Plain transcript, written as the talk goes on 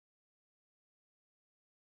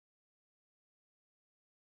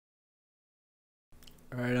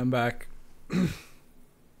All right, I'm back.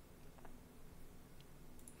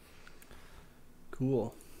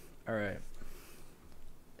 Cool. All right.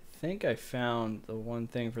 I think I found the one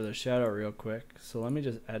thing for the shadow real quick. So let me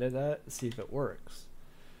just edit that, see if it works.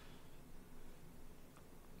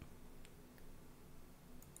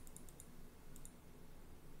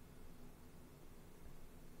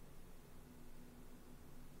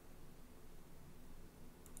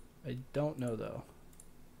 I don't know though.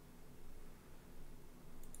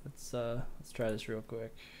 Let's try this real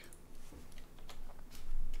quick.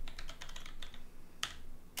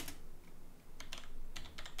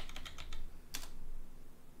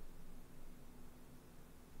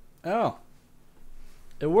 Oh,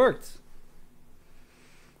 it worked.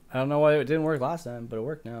 I don't know why it didn't work last time, but it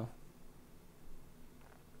worked now.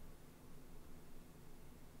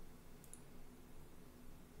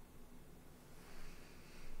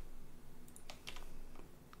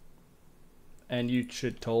 And you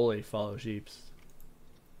should totally follow Sheeps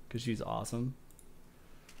because she's awesome.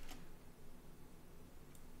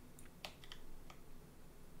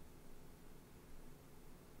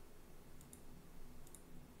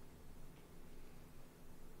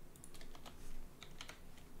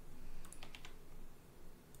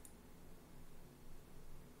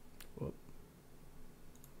 Whoop.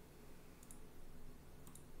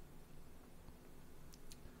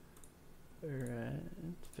 All right,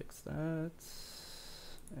 fix that.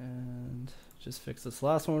 And just fix this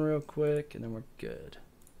last one real quick, and then we're good.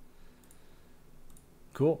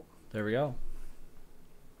 Cool. There we go.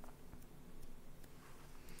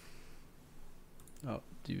 Oh,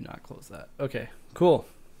 do not close that. Okay, cool.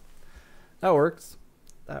 That works.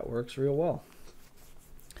 That works real well.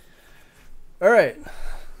 All right.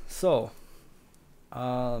 So,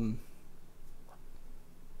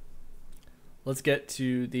 let's get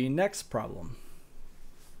to the next problem.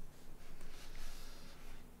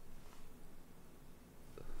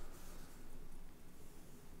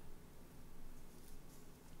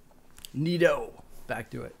 Neato. Back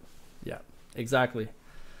to it. Yeah, exactly.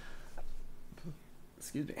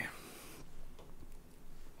 Excuse me.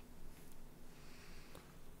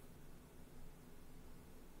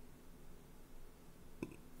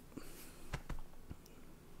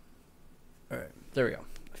 All right, there we go.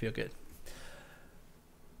 I feel good.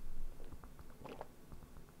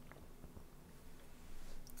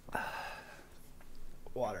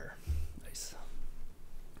 Water. Nice.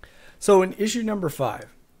 So in issue number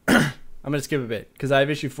 5, I'm going to skip a bit because I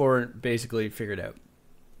have issue 4 basically figured out.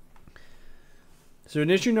 So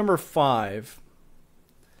in issue number 5,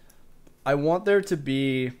 I want there to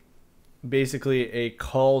be basically a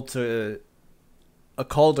call to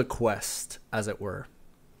quest, as it were.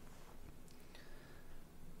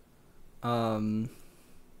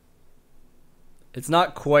 It's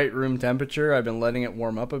not quite room temperature. I've been letting it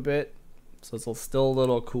warm up a bit, so it's still a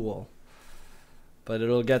little cool, but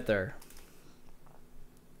it'll get there.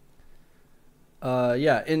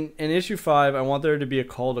 Yeah, in issue 5, I want there to be a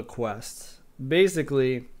call to quest.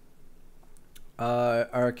 Basically,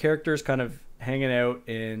 our character's kind of hanging out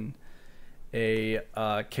in a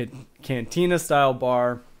cantina style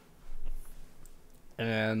bar,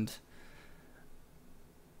 and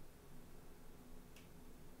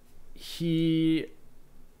he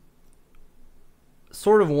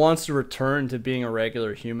sort of wants to return to being a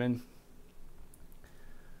regular human.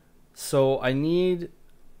 So I need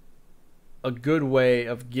a good way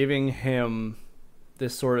of giving him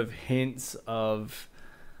this sort of hints of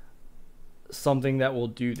something that will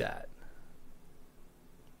do that.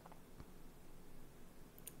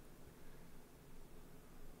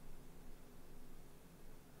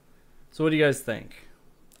 So what do you guys think?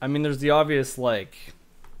 I mean, there's the obvious, like,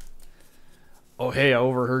 oh, hey, I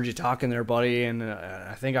overheard you talking there, buddy, and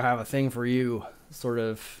I think I have a thing for you sort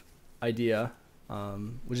of idea,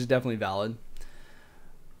 which is definitely valid.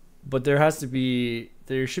 But there should be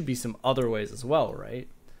some other ways as well, right?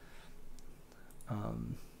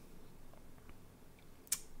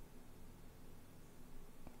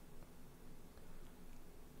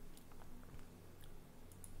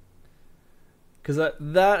 Because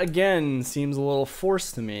that again seems a little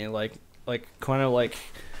forced to me, like kind of like,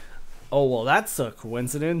 oh well, that's a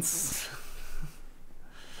coincidence.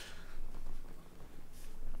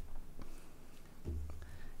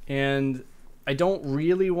 And I don't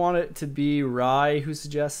really want it to be Rai who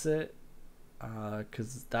suggests it,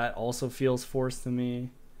 because that also feels forced to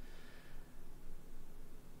me.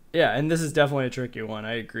 Yeah, and this is definitely a tricky one.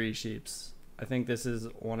 I agree, Sheeps. I think this is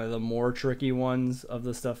one of the more tricky ones of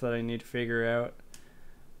the stuff that I need to figure out.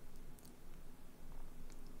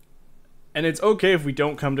 And it's okay if we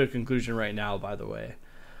don't come to a conclusion right now, by the way.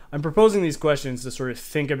 I'm proposing these questions to sort of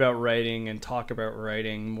think about writing and talk about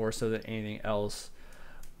writing more so than anything else.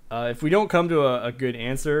 If we don't come to a good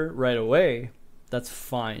answer right away, that's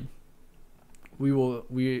fine. I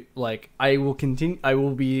will continue. I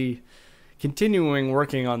will be continuing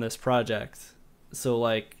working on this project. So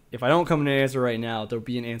like, if I don't come to an answer right now, there'll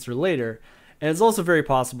be an answer later. And it's also very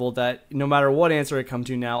possible that no matter what answer I come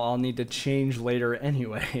to now, I'll need to change later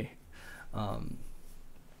anyway.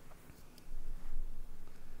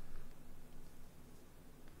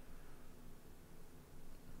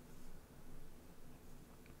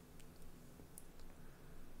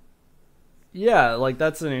 Yeah, like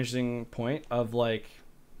that's an interesting point of like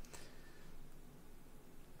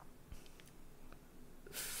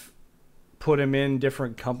put him in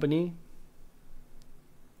different company.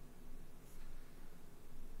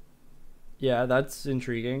 Yeah, that's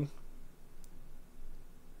intriguing.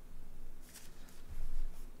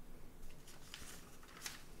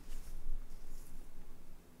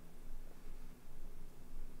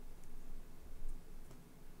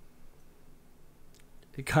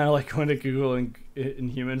 Kind of like going to Google in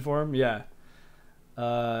human form. Yeah.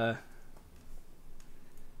 Uh,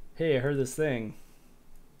 hey, I heard this thing.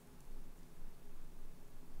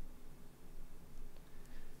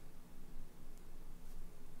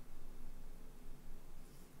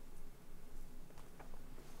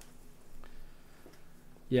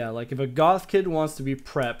 Yeah, like if a goth kid wants to be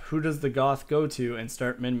prep, who does the goth go to and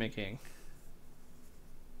start mimicking?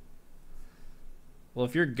 Well,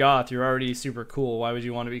 if you're goth, you're already super cool. Why would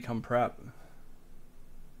you want to become prep?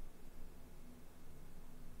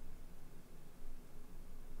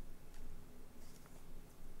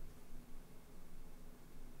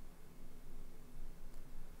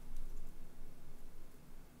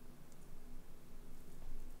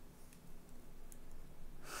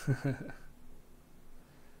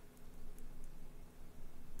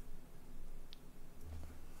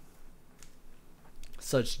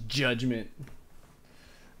 Such judgment.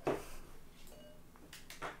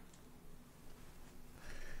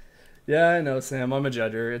 Yeah, I know, Sam. I'm a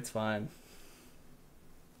judger. It's fine.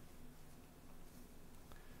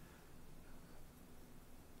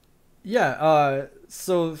 Yeah,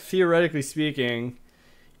 so theoretically speaking,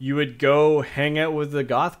 you would go hang out with the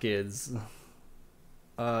goth kids.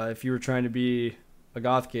 If you were trying to be a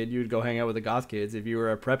goth kid, you would go hang out with the goth kids. If you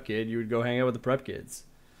were a prep kid, you would go hang out with the prep kids.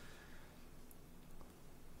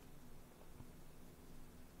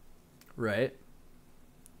 Right?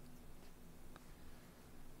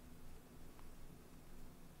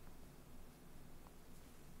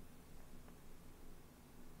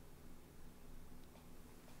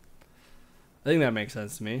 I think that makes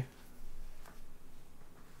sense to me.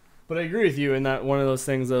 But I agree with you in that one of those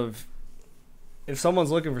things of if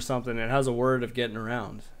someone's looking for something, it has a word of getting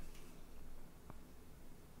around.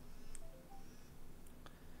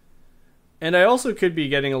 And I also could be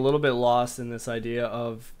getting a little bit lost in this idea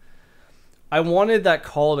of I wanted that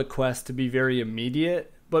call to quest to be very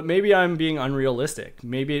immediate, but maybe I'm being unrealistic.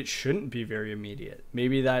 Maybe it shouldn't be very immediate.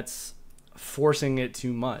 Maybe that's forcing it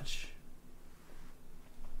too much.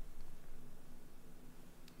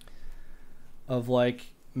 Of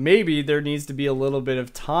like, maybe there needs to be a little bit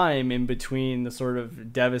of time in between the sort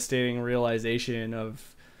of devastating realization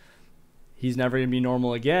of he's never going to be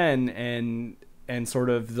normal again and sort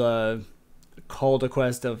of the call to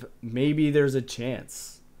quest of maybe there's a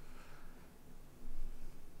chance.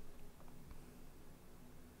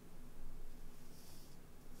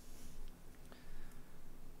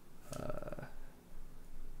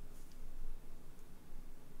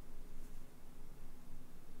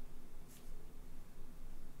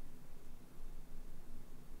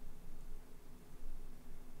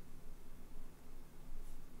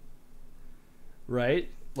 Right?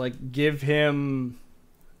 Like give him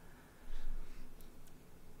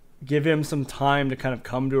some time to kind of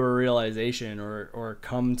come to a realization or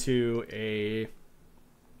come to a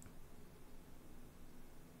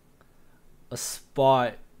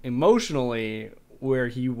spot emotionally where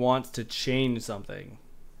he wants to change something.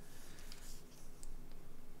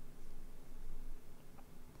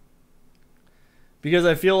 Because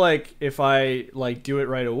I feel like if I like do it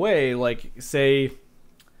right away, like say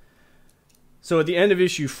so at the end of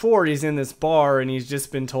issue 4, he's in this bar and he's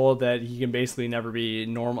just been told that he can basically never be a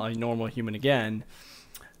normal human again.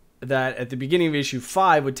 That at the beginning of issue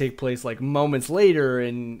 5 would take place like moments later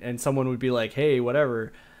and someone would be like, hey,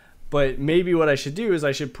 whatever. But maybe what I should do is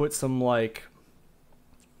I should put some like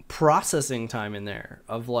processing time in there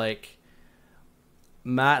of like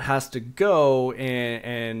Matt has to go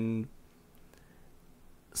and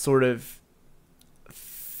sort of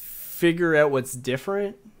figure out what's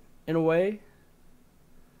different in a way.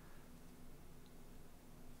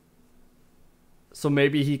 So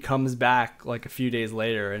maybe he comes back like a few days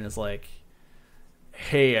later and is like,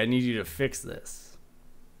 hey, I need you to fix this.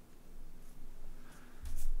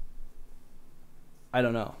 I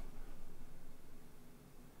don't know.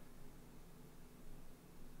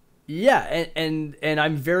 Yeah, and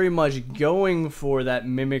I'm very much going for that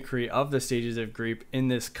mimicry of the stages of grief in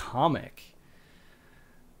this comic,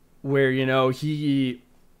 where, you know, he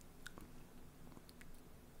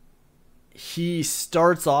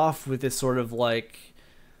starts off with this sort of like,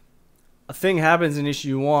 a thing happens in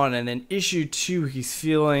issue 1, and then issue 2 he's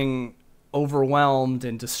feeling overwhelmed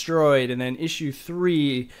and destroyed, and then issue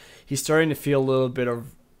 3 he's starting to feel a little bit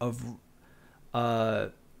of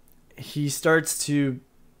he's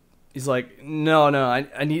like, no,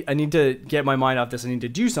 I need to get my mind off this. I need to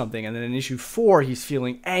do something. And then in issue 4, he's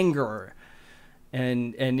feeling anger,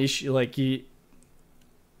 and issue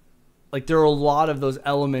like there are a lot of those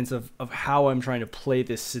elements of how I'm trying to play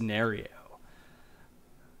this scenario,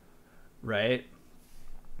 right?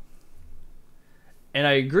 And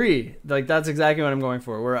I agree, like that's exactly what I'm going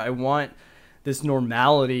for. Where I want this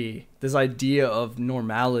normality, this idea of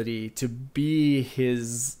normality, to be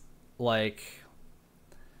his like.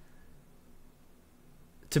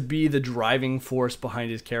 To be the driving force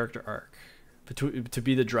behind his character arc, to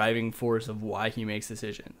be the driving force of why he makes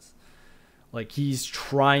decisions. Like, he's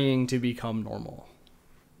trying to become normal.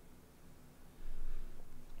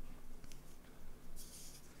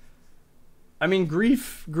 I mean,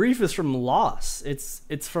 grief is from loss.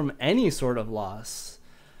 It's from any sort of loss.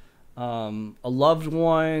 A loved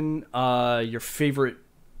one, your favorite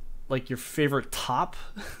top.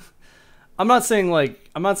 I'm not saying like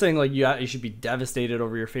you should be devastated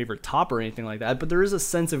over your favorite top or anything like that, but there is a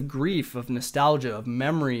sense of grief, of nostalgia, of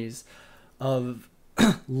memories, of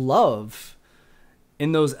love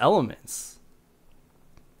in those elements.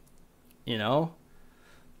 You know,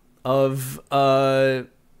 of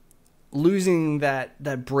losing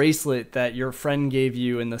that bracelet that your friend gave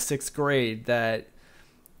you in the 6th grade that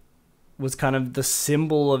was kind of the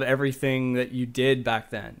symbol of everything that you did back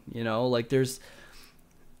then. You know, like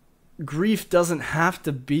grief doesn't have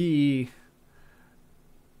to be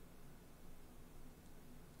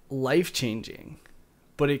life-changing,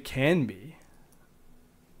 but it can be.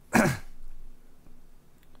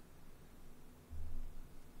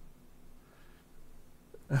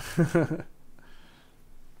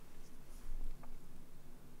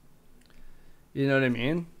 You know what I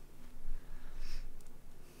mean?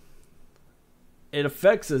 It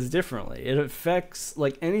affects us differently. It affects,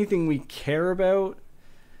 like, anything we care about,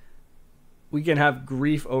 we can have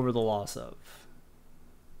grief over the loss of.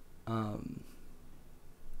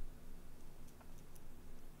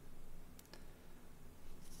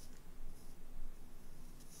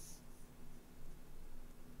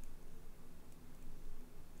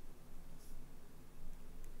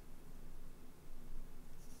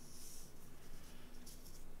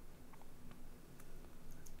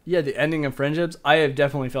 Yeah, the ending of friendships. I have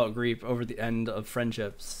definitely felt grief over the end of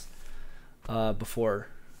friendships before.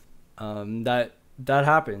 That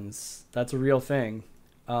happens. That's a real thing.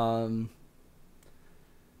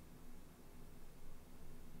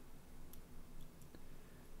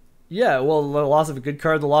 Yeah, well, the loss of a good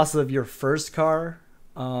car, the loss of your first car,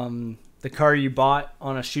 the car you bought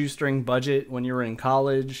on a shoestring budget when you were in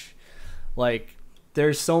college. Like,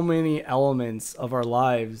 there's so many elements of our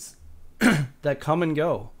lives that come and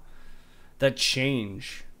go, that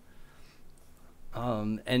change.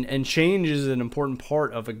 And change is an important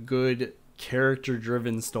part of a good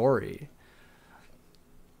character-driven story.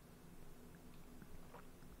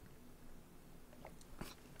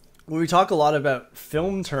 When we talk a lot about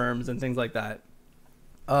film terms and things like that,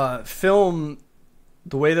 film,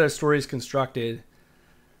 the way that a story is constructed,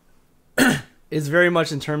 is very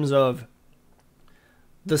much in terms of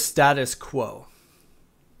the status quo.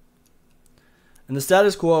 And the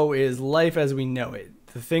status quo is life as we know it.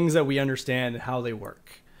 The things that we understand, how they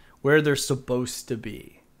work, where they're supposed to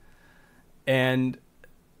be. And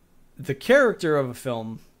the character of a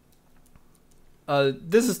film,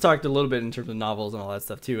 this is talked a little bit in terms of novels and all that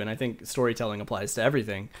stuff too, and I think storytelling applies to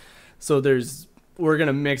everything. So we're going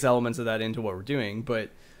to mix elements of that into what we're doing, but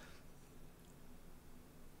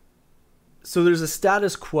so there's a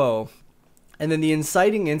status quo, and then the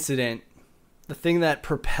inciting incident, the thing that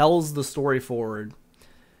propels the story forward,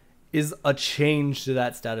 is a change to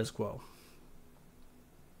that status quo.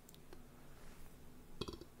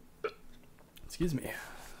 Excuse me.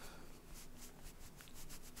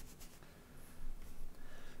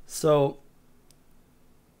 So,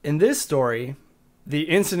 in this story, the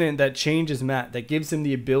incident that changes Matt, that gives him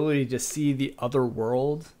the ability to see the other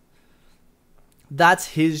world, That's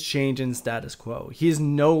his change in status quo. He is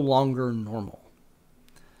no longer normal.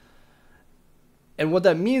 And what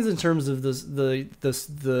that means in terms of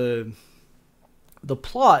the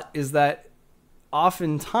plot is that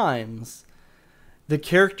oftentimes the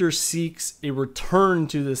character seeks a return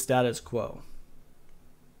to the status quo.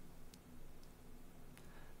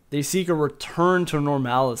 They seek a return to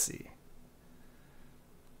normalcy.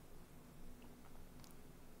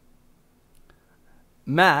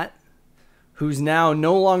 Matt, who's now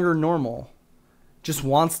no longer normal, just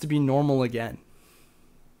wants to be normal again.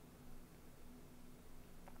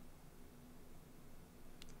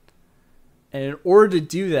 And in order to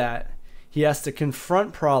do that, he has to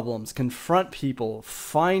confront problems, confront people,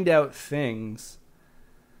 find out things,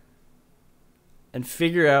 and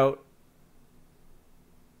figure out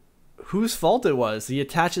whose fault it was. He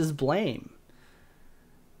attaches blame,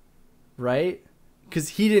 right? Because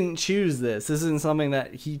he didn't choose this. This isn't something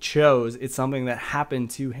that he chose. It's something that happened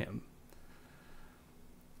to him.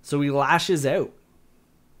 So he lashes out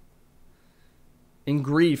in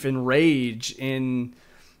grief, in rage, in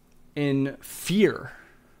fear.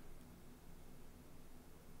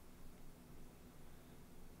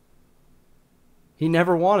 He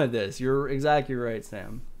never wanted this. You're exactly right,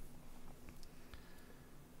 Sam.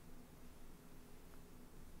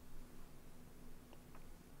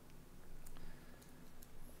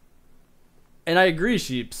 And I agree,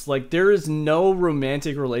 Sheeps. Like, there is no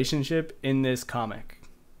romantic relationship in this comic.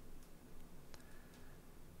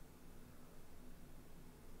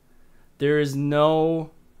 There is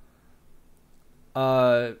no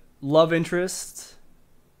love interest.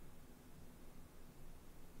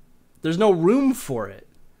 There's no room for it.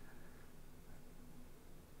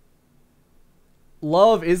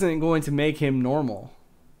 Love isn't going to make him normal.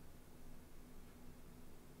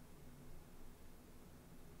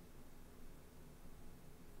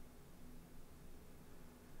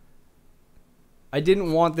 I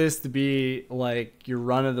didn't want this to be like your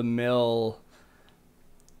run-of-the-mill,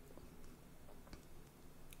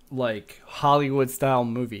 like Hollywood style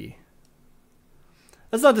movie.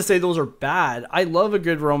 That's not to say those are bad. I love a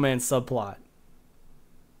good romance subplot.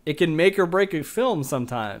 It can make or break a film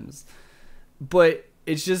sometimes. But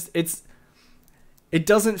it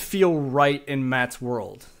doesn't feel right in Matt's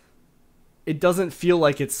world. It doesn't feel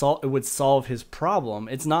like it would solve his problem.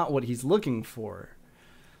 It's not what he's looking for.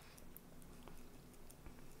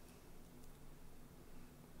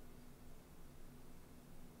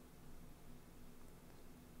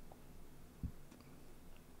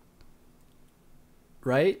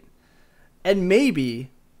 Right? And maybe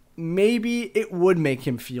it would make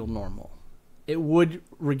him feel normal. It would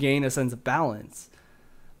regain a sense of balance.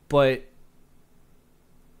 But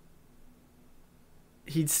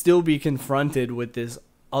he'd still be confronted with this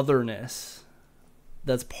otherness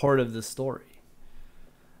that's part of the story.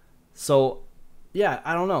 So, yeah,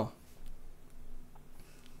 I don't know.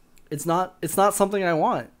 It's not something I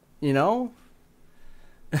want, you know?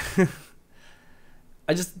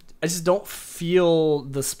 I just don't feel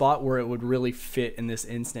the spot where it would really fit in this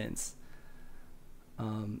instance.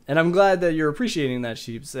 And I'm glad that you're appreciating that,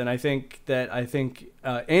 Sheeps. And I think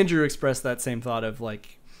Andrew expressed that same thought of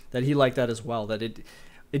like that he liked that as well. That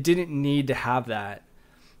it didn't need to have that.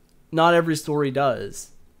 Not every story does.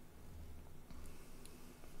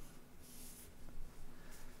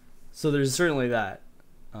 So there's certainly that.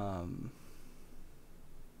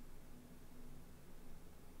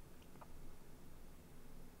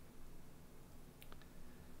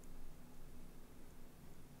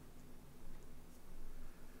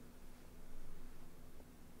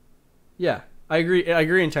 Yeah, I agree. I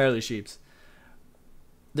agree entirely, Sheeps.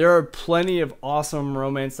 There are plenty of awesome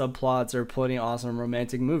romance subplots. There are plenty of awesome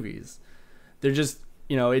romantic movies. They're just,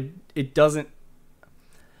 it doesn't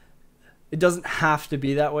have to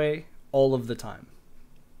be that way all of the time.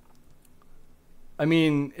 I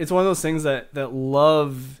mean, it's one of those things that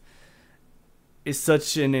love is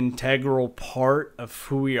such an integral part of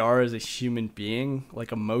who we are as a human being,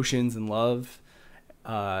 like emotions and love,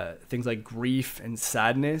 things like grief and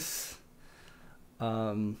sadness.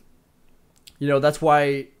 That's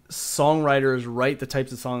why songwriters write the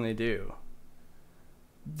types of song they do.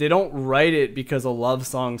 They don't write it because a love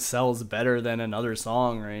song sells better than another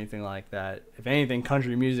song or anything like that. If anything,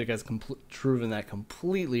 country music has proven that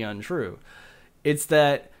completely untrue. It's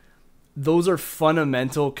that those are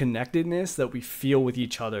fundamental connectedness that we feel with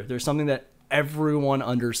each other. There's something that everyone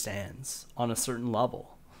understands on a certain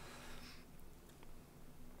level.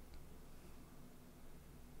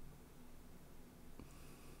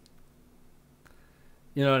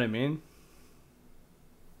 You know what I mean?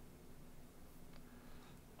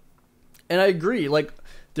 And I agree. Like,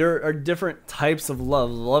 there are different types of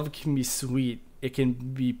love. Love can be sweet. It can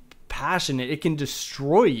be passionate. It can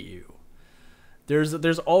destroy you.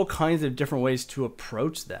 There's all kinds of different ways to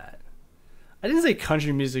approach that. I didn't say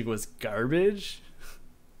country music was garbage.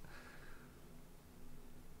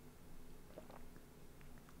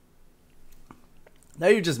 Now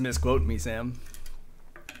you're just misquoting me, Sam.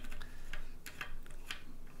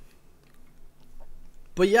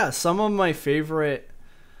 But yeah, some of my favorite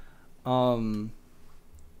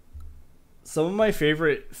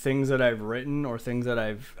things that I've written or things that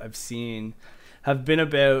I've seen have been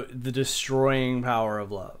about the destroying power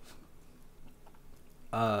of love.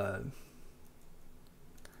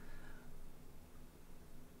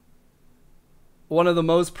 One of the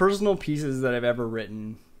most personal pieces that I've ever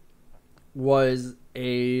written was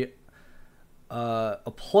a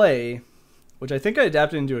play, which I think I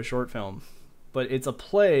adapted into a short film, but it's a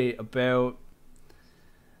play about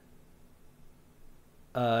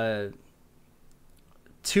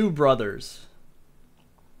two brothers.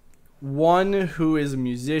 One who is a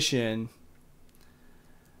musician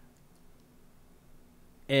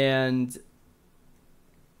and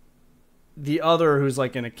the other who's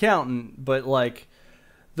like an accountant, but like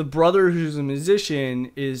the brother who's a musician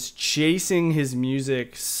is chasing his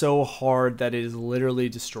music so hard that it is literally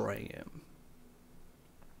destroying him.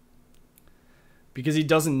 Because he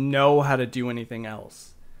doesn't know how to do anything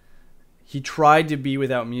else. He tried to be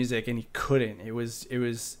without music and he couldn't. He was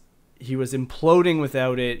imploding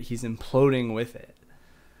without it. He's imploding with it.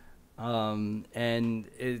 And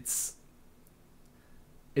it's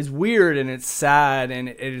weird and it's sad and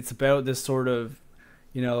it's about this sort of,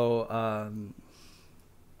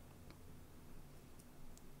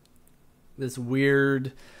 this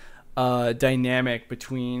weird dynamic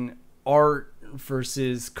between art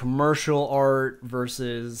versus commercial art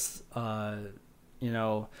versus the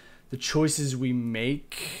choices we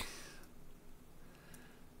make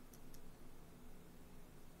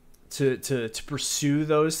to pursue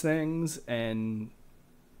those things and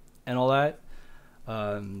all that.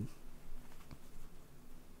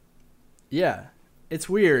 Yeah, it's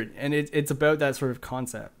weird, and it's about that sort of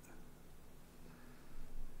concept.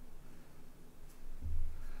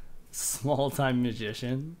 Small-time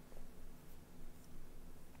magician.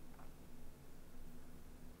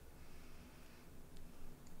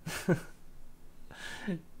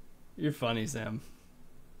 You're funny, Sam.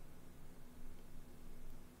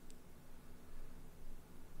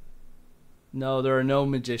 No, there are no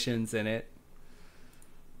magicians in it.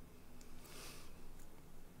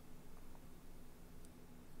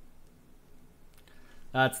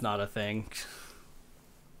 That's not a thing.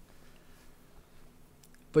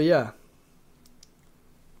 But yeah.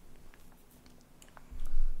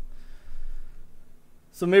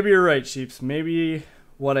 So maybe you're right, Sheeps. Maybe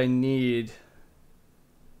what I need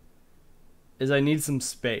is I need some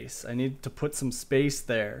space. I need to put some space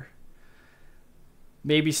there.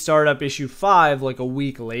 Maybe start up issue 5 like a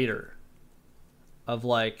week later. Of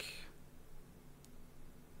like,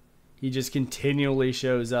 he just continually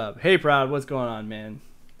shows up. Hey, Proud, what's going on, man?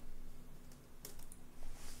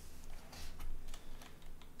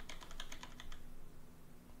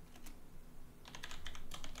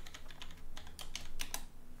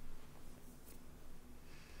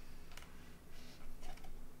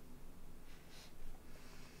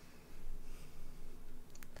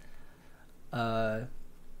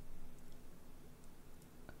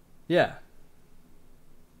 Yeah.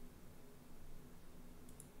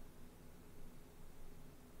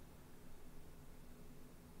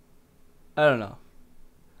 I don't know.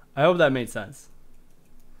 I hope that made sense.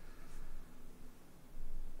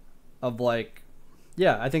 Of like,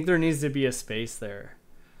 yeah, I think there needs to be a space there.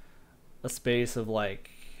 A space of like,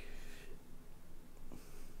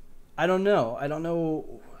 I don't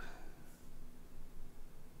know.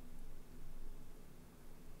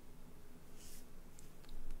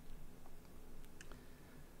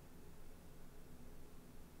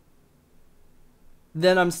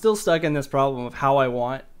 Then I'm still stuck in this problem of how I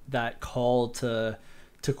want that call to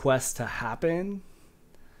Quest to happen.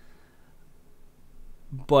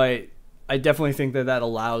 But I definitely think that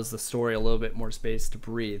allows the story a little bit more space to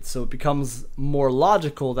breathe. So it becomes more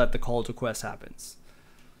logical that the call to Quest happens.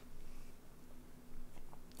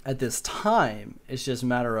 At this time, it's just a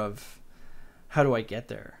matter of how do I get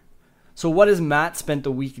there? So what has Matt spent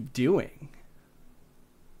the week doing?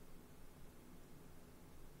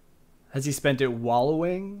 Has he spent it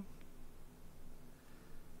wallowing?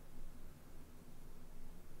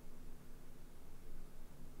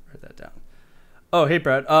 Write that down. Oh, hey,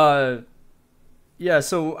 Brad. Yeah,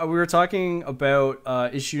 so we were talking about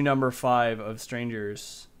issue number 5 of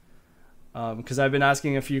Strangers. because I've been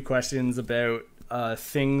asking a few questions about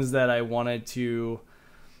things that I wanted to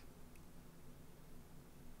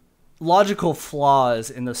logical flaws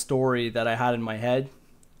in the story that I had in my head,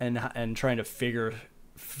 and trying to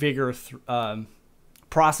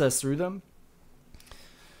process through them.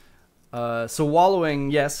 So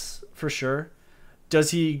wallowing, yes, for sure.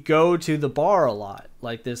 Does he go to the bar a lot,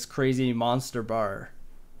 like this crazy monster bar?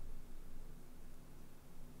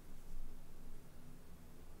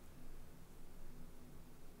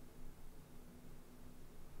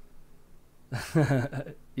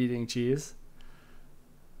 Eating cheese.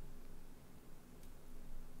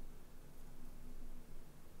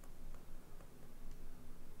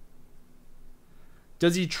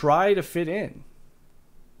 Does he try to fit in?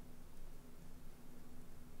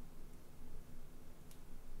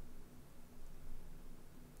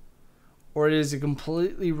 Or does he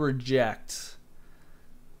completely reject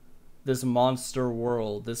this monster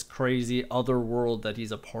world, this crazy other world that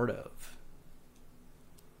he's a part of?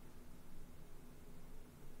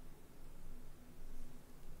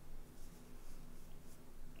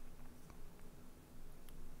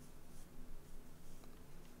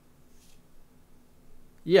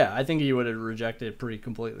 Yeah, I think he would have rejected it pretty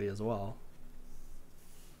completely as well.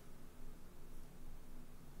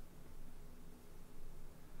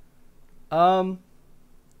 Um,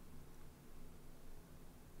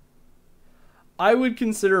 I would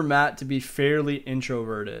consider Matt to be fairly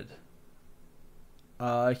introverted.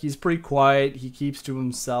 He's pretty quiet. He keeps to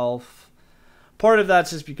himself. Part of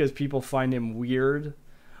that's just because people find him weird.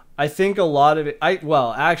 I think a lot of it.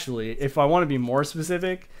 Actually, if I want to be more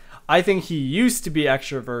specific, I think he used to be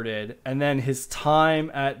extroverted, and then his time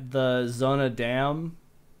at the Zona Dam,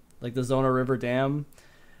 like the Zona River Dam,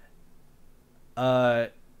 uh,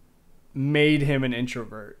 made him an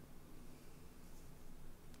introvert.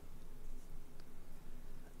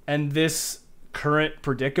 And this current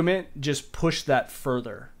predicament just pushed that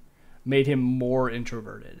further, made him more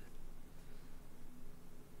introverted.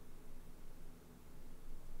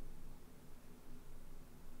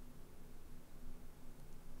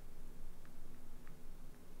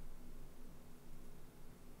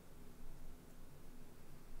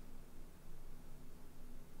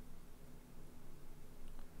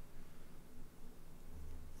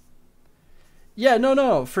 Yeah,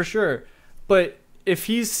 no, for sure. But if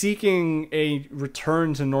he's seeking a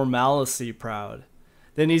return to normalcy, Proud,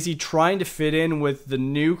 then is he trying to fit in with the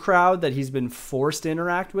new crowd that he's been forced to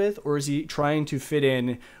interact with, or is he trying to fit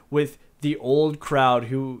in with the old crowd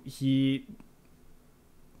who he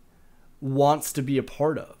wants to be a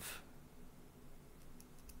part of?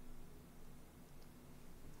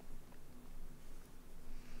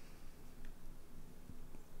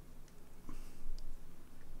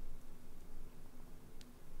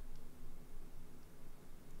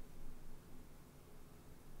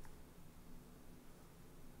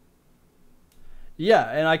 Yeah,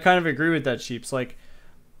 and I kind of agree with that, Sheeps. Like,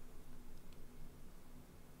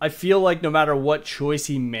 I feel like no matter what choice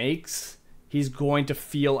he makes, he's going to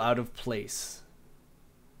feel out of place.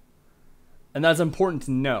 And that's important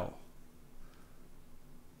to know.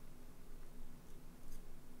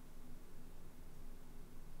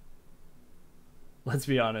 Let's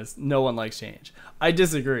be honest, no one likes change. I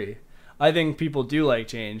disagree. I think people do like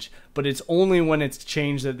change, but it's only when it's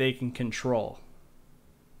change that they can control.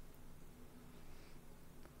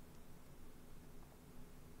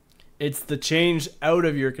 It's the change out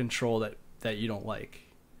of your control that you don't like.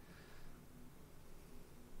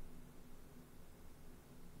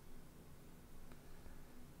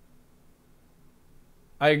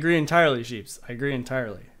 I agree entirely, Sheeps. I agree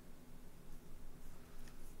entirely.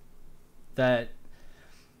 That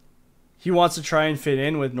he wants to try and fit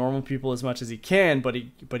in with normal people as much as he can, but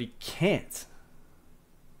he can't.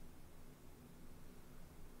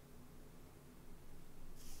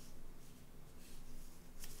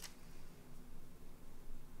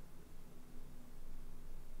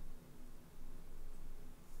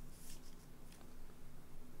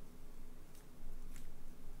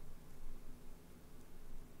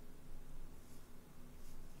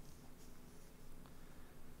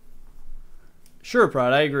 Sure,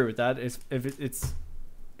 Prod, I agree with that. It's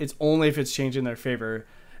only if it's changed in their favor,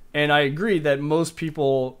 and I agree that most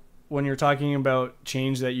people, when you're talking about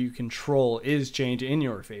change that you control, is change in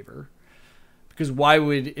your favor. Because why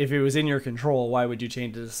would, if it was in your control, why would you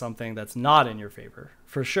change it to something that's not in your favor?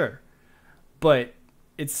 For sure, but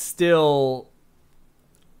it's still.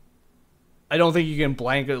 I don't think you can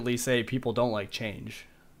blanketly say people don't like change.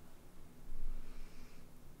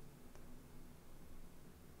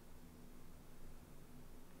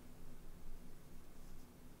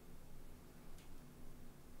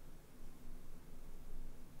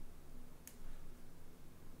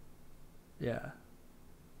 Yeah.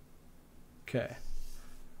 Okay.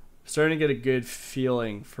 Starting to get a good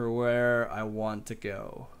feeling for where I want to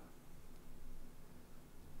go.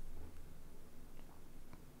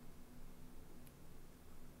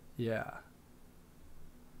 Yeah.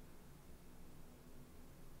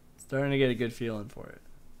 Starting to get a good feeling for it.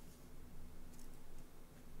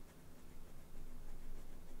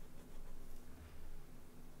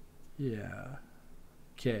 Yeah.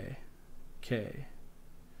 Okay. Okay.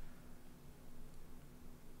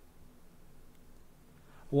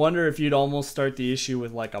 Wonder if you'd almost start the issue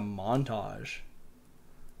with like a montage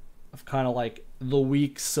of kind of like the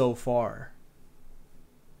week so far.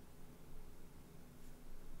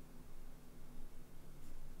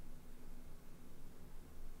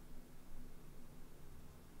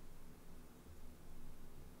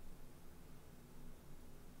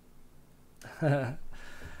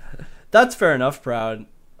 That's fair enough, Proud.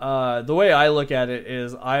 The way I look at it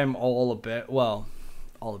is I'm all about, well,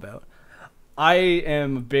 all about. I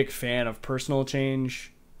am a big fan of personal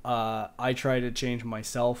change. I try to change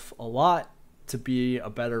myself a lot to be a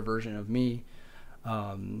better version of me.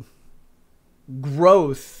 Um,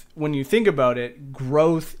 Growth, when you think about it,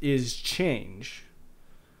 growth is change.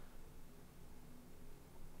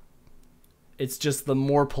 It's just the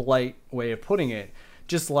more polite way of putting it.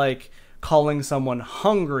 Just like calling someone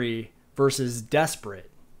hungry versus desperate.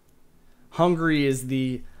 Hungry is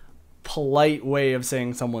the polite way of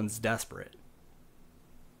saying someone's desperate.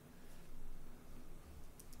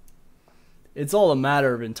 It's all a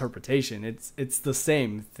matter of interpretation. It's the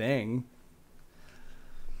same thing.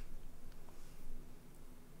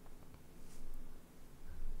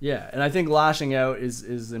 Yeah, and I think lashing out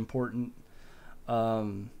is important.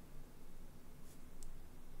 Um,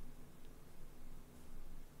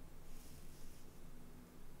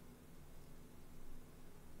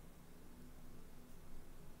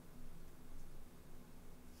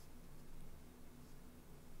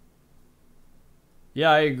 yeah,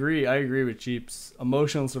 I agree. I agree with Cheaps.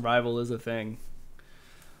 Emotional survival is a thing.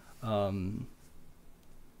 Um,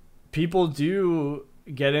 People do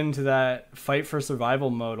get into that fight for survival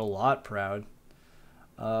mode a lot, Proud.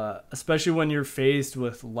 Especially when you're faced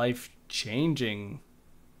with life changing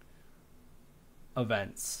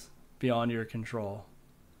events beyond your control.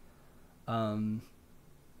 Um,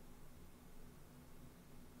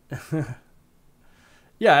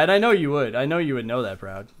 yeah, and I know you would. I know you would know that,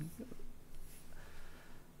 Proud.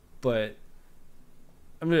 But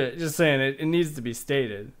I'm just saying it needs to be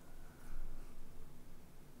stated.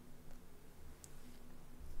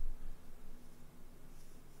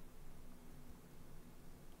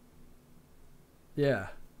 Yeah.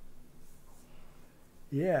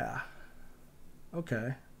 Yeah.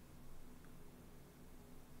 Okay.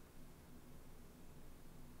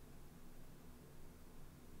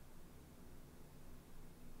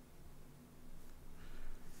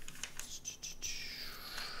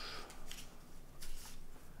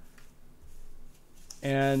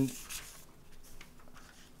 And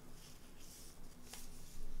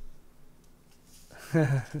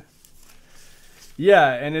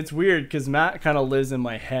yeah, and it's weird because Matt kind of lives in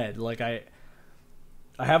my head. Like I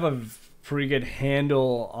have a pretty good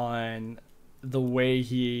handle on the way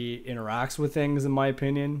he interacts with things, in my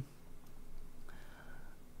opinion.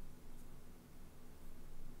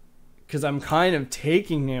 Because I'm kind of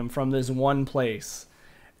taking him from this one place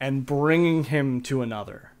and bringing him to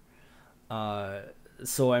another. Uh,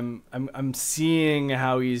 so I'm seeing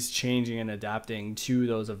how he's changing and adapting to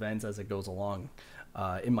those events as it goes along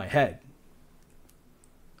in my head.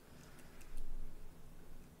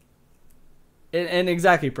 And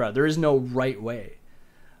exactly, Brad. There is no right way,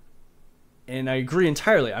 and I agree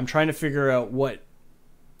entirely. I'm trying to figure out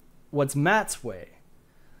what's Matt's way.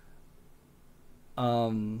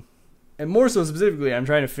 Um, and more so specifically, I'm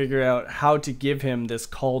trying to figure out how to give him this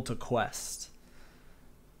call to quest.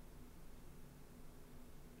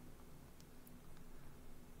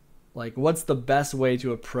 Like, what's the best way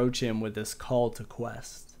to approach him with this call to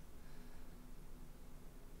quest?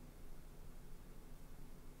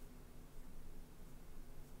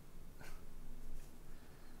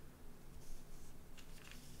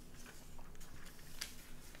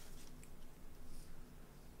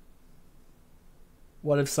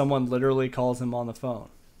 What if someone literally calls him on the phone?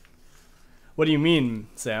 What do you mean,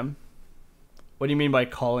 Sam? What do you mean by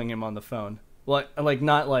calling him on the phone? Well, like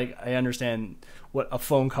not like I understand what a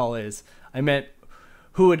phone call is. I meant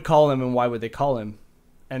who would call him and why would they call him?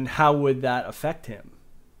 And how would that affect him?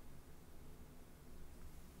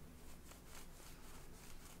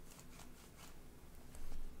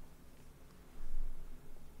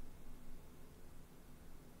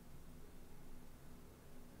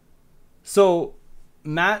 So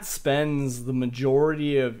Matt spends the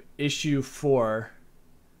majority of issue 4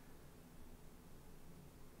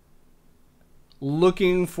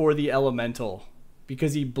 looking for the elemental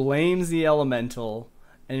because he blames the elemental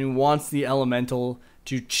and he wants the elemental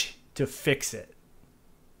to fix it.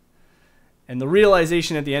 And the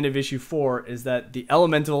realization at the end of issue 4 is that the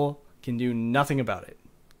elemental can do nothing about it.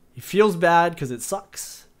 He feels bad because it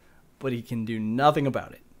sucks, but he can do nothing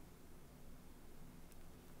about it.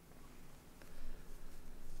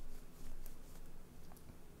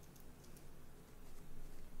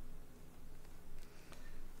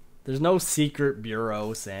 There's no secret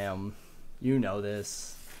bureau, Sam. You know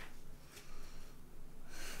this.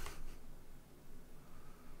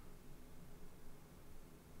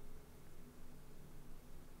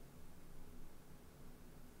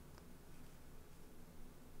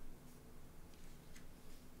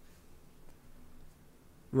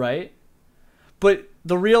 Right? But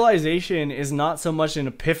the realization is not so much an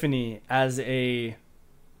epiphany as a...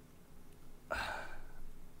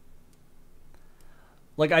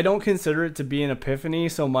 Like, I don't consider it to be an epiphany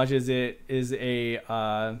so much as it is a...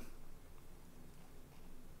 how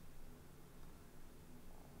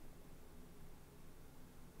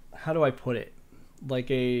do I put it?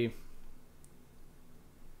 Like a...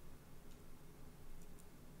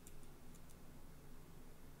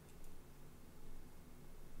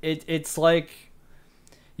 It's like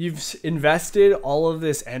you've invested all of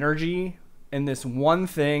this energy in this one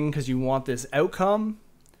thing because you want this outcome,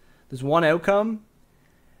 this one outcome,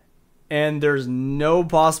 and there's no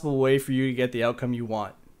possible way for you to get the outcome you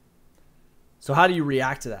want. So how do you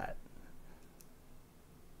react to that?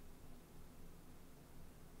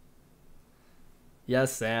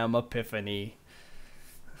 Yes, Sam, epiphany.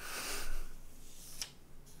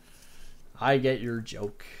 I get your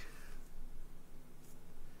joke.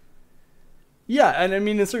 Yeah, and I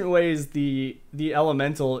mean, in certain ways, the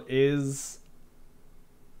elemental is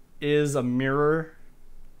a mirror.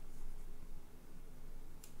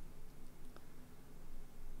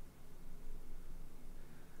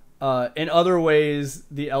 In other ways,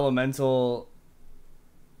 the elemental,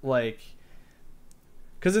 like,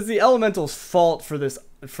 because it's the elemental's fault for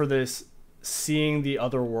this seeing the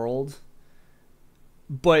other world,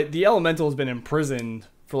 but the elemental has been imprisoned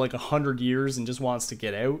for like 100 years and just wants to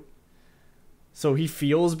get out. So he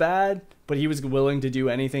feels bad, but he was willing to do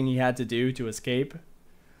anything he had to do to escape.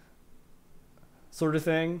 Sort of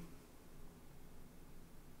thing.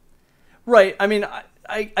 Right. I mean,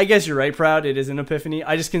 I guess you're right, Proud. It is an epiphany.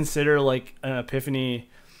 I just consider like an epiphany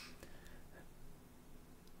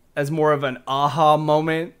as more of an aha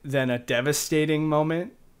moment than a devastating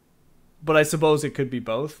moment. But I suppose it could be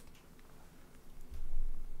both.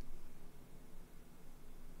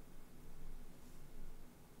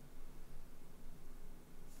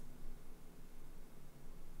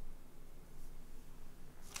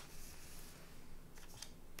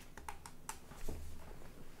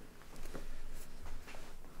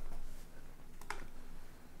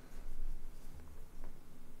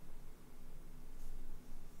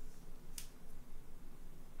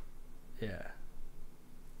 Yeah.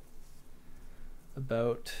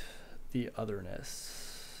 About the otherness.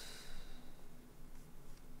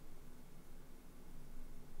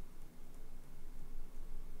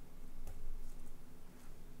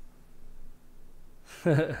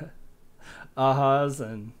 Ahas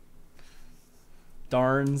and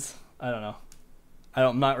darns. I don't know.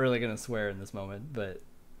 I'm not really going to swear in this moment, but...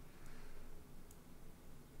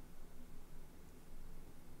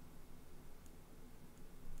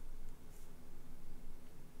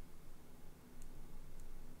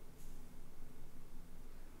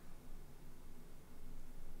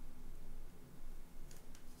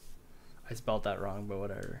 I spelled that wrong, but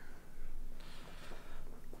whatever.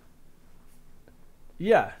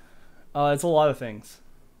 Yeah. It's a lot of things.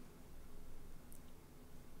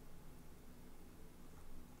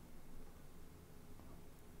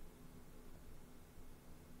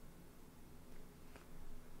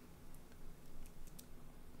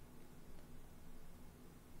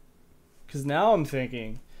 Because now I'm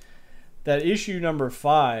thinking that issue number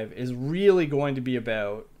 5 is really going to be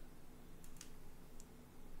about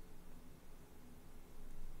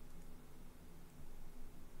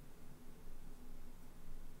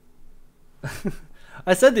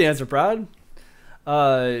I said the answer, Brad.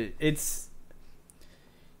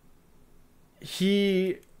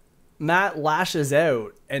 Matt lashes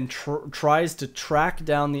out and tries to track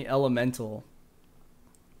down the elemental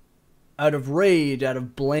out of rage, out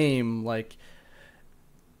of blame, like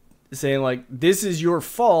saying like, this is your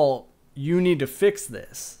fault, you need to fix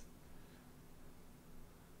this,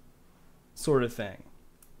 sort of thing.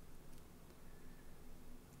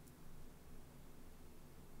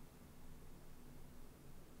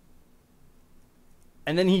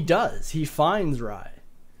 And then he does. He finds Rai.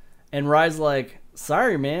 And Rai's like,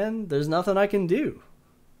 sorry, man, there's nothing I can do.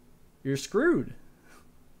 You're screwed.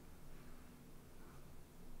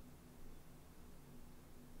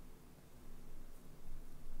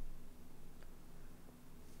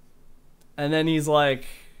 And then he's like,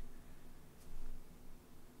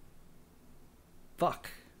 fuck.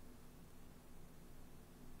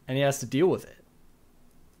 And he has to deal with it.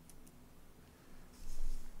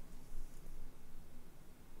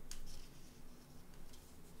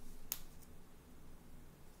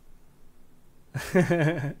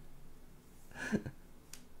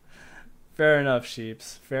 Fair enough,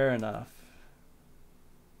 Sheeps. Fair enough.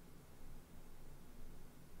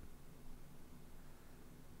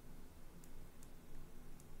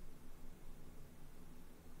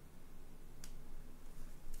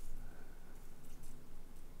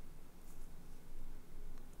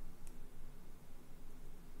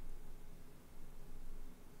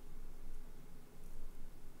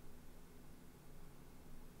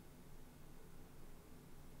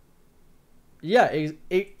 Yeah,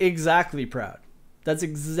 exactly, Proud. That's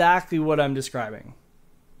exactly what I'm describing.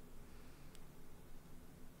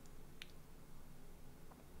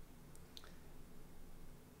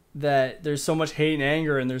 That there's so much hate and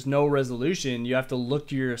anger and there's no resolution, you have to look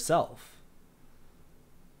to yourself.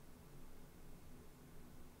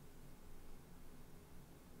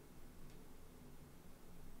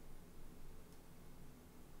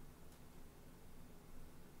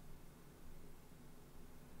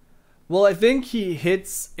 Well, I think he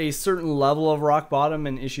hits a certain level of rock bottom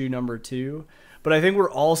in issue number 2, but I think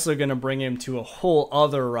we're also going to bring him to a whole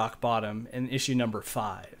other rock bottom in issue number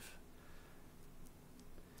 5.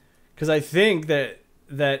 Because I think that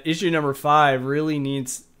issue number 5 really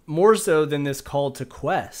needs, more so than this call to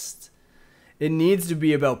quest, it needs to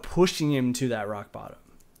be about pushing him to that rock bottom.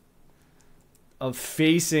 Of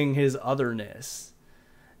facing his otherness.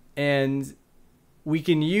 And we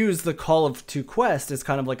can use the call to quest as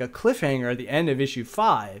kind of like a cliffhanger at the end of issue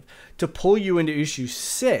 5 to pull you into issue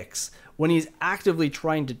 6 when he's actively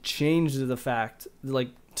trying to change the fact, like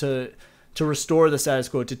to restore the status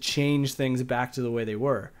quo, to change things back to the way they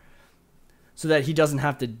were, so that he doesn't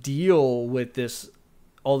have to deal with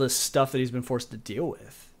all this stuff that he's been forced to deal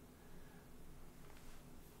with.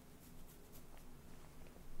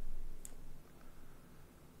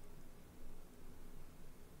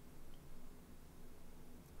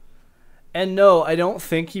 And no, I don't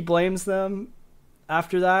think he blames them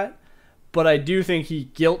after that, but I do think he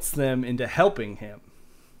guilts them into helping him.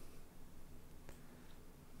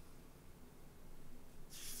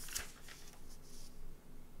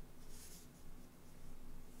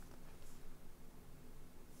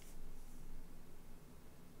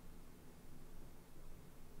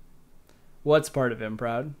 What's part of him,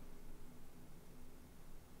 Proud?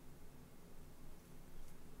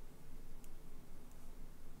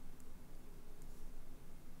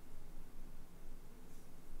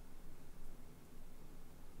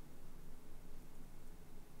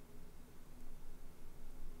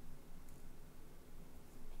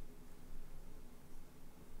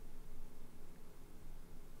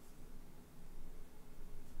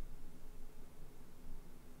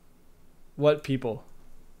 What people?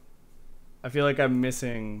 I feel like I'm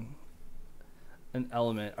missing an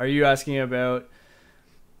element. Are you asking about,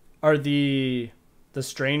 are the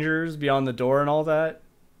strangers beyond the door and all that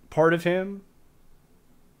part of him?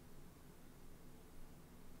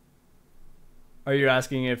 Are you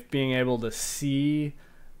asking if being able to see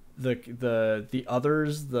the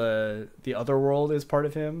others, the other world is part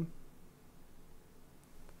of him?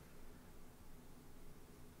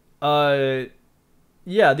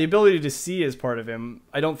 Yeah, the ability to see is part of him.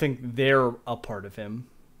 I don't think they're a part of him.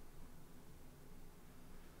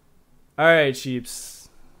 Alright, Sheeps.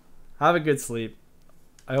 Have a good sleep.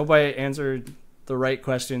 I hope I answered the right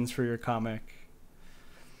questions for your comic.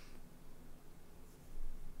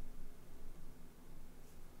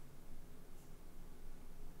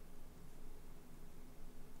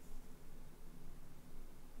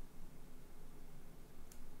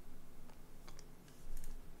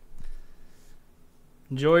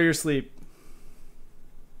 Enjoy your sleep.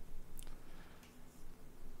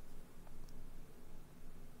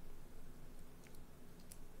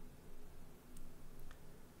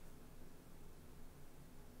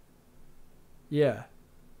 Yeah.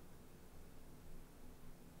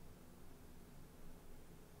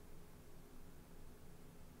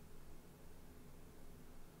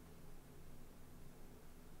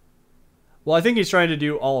 Well, I think he's trying to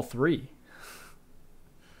do all three.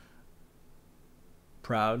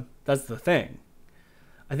 Proud. That's the thing.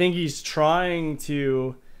 I think he's trying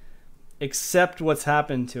to accept what's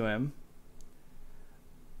happened to him,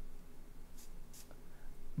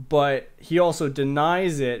 but he also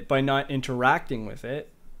denies it by not interacting with it,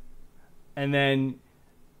 and then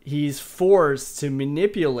he's forced to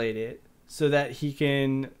manipulate it so that he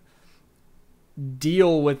can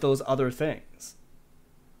deal with those other things.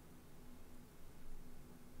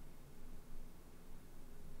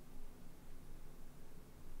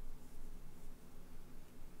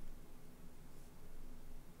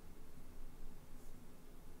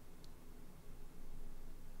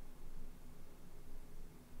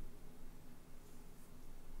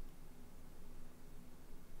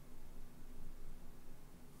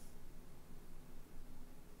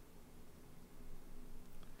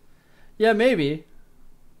 Yeah, maybe.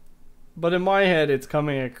 But in my head, it's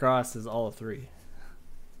coming across as all three.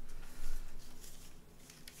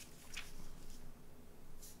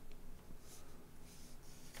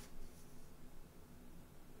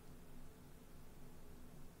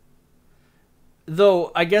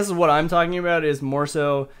 Though, I guess what I'm talking about is more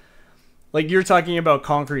so, like, you're talking about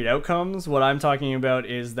concrete outcomes. What I'm talking about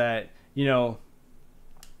is that, you know,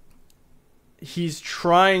 he's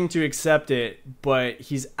trying to accept it, but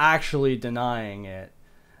he's actually denying it.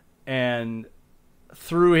 And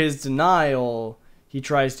through his denial, he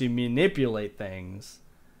tries to manipulate things,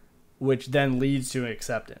 which then leads to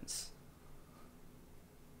acceptance.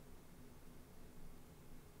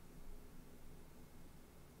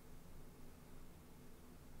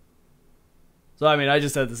 So, I mean, I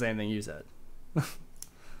just said the same thing you said.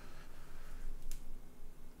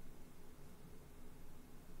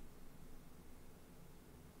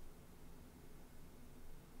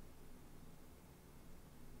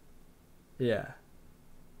 Yeah.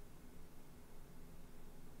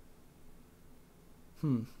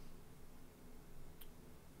 Hmm.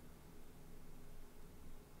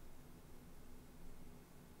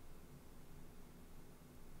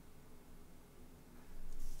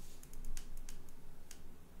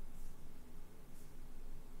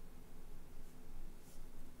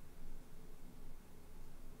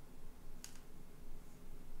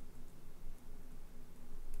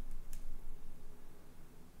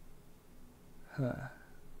 Huh.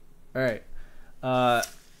 All right. I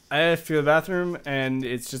have to go to the bathroom, and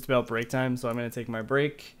it's just about break time, so I'm going to take my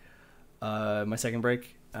break, my second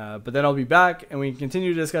break. But then I'll be back, and we can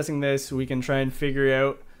continue discussing this. We can try and figure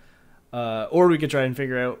out, or we could try and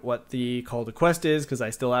figure out what the call to quest is, because I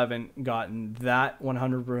still haven't gotten that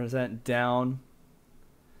 100% down.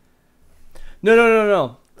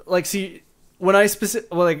 No. Like, see, when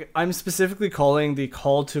I'm specifically calling the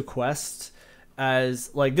call to quest as,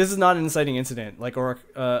 like, this is not an inciting incident, like, or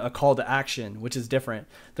a call to action, which is different.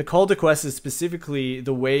 The call to quest is specifically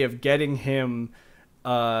the way of getting him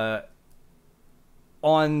on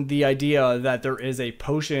the idea that there is a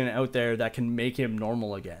potion out there that can make him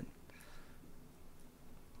normal again.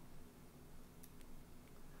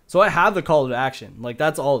 So I have the call to action, like,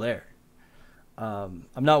 that's all there. I'm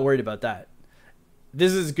not worried about that.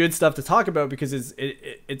 This is good stuff to talk about because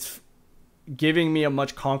it's giving me a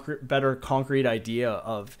much better concrete idea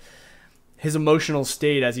of his emotional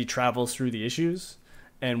state as he travels through the issues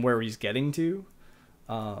and where he's getting to.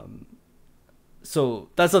 So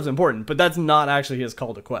that stuff's important, but that's not actually his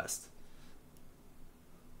call to quest.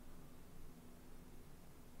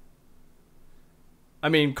 I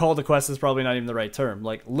mean, call to quest is probably not even the right term.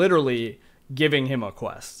 Like, literally giving him a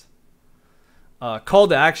quest. Call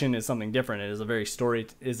to action is something different. It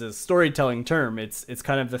is a storytelling term. It's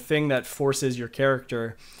kind of the thing that forces your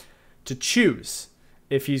character to choose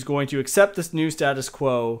if he's going to accept this new status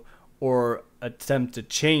quo or attempt to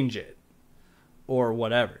change it or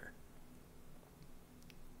whatever.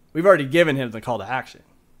 We've already given him the call to action.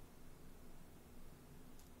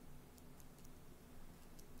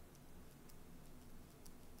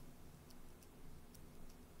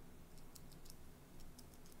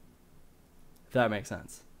 If that makes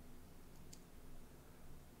sense.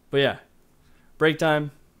 But yeah, break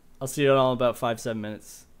time. I'll see you in all about 5-7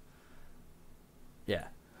 minutes. Yeah.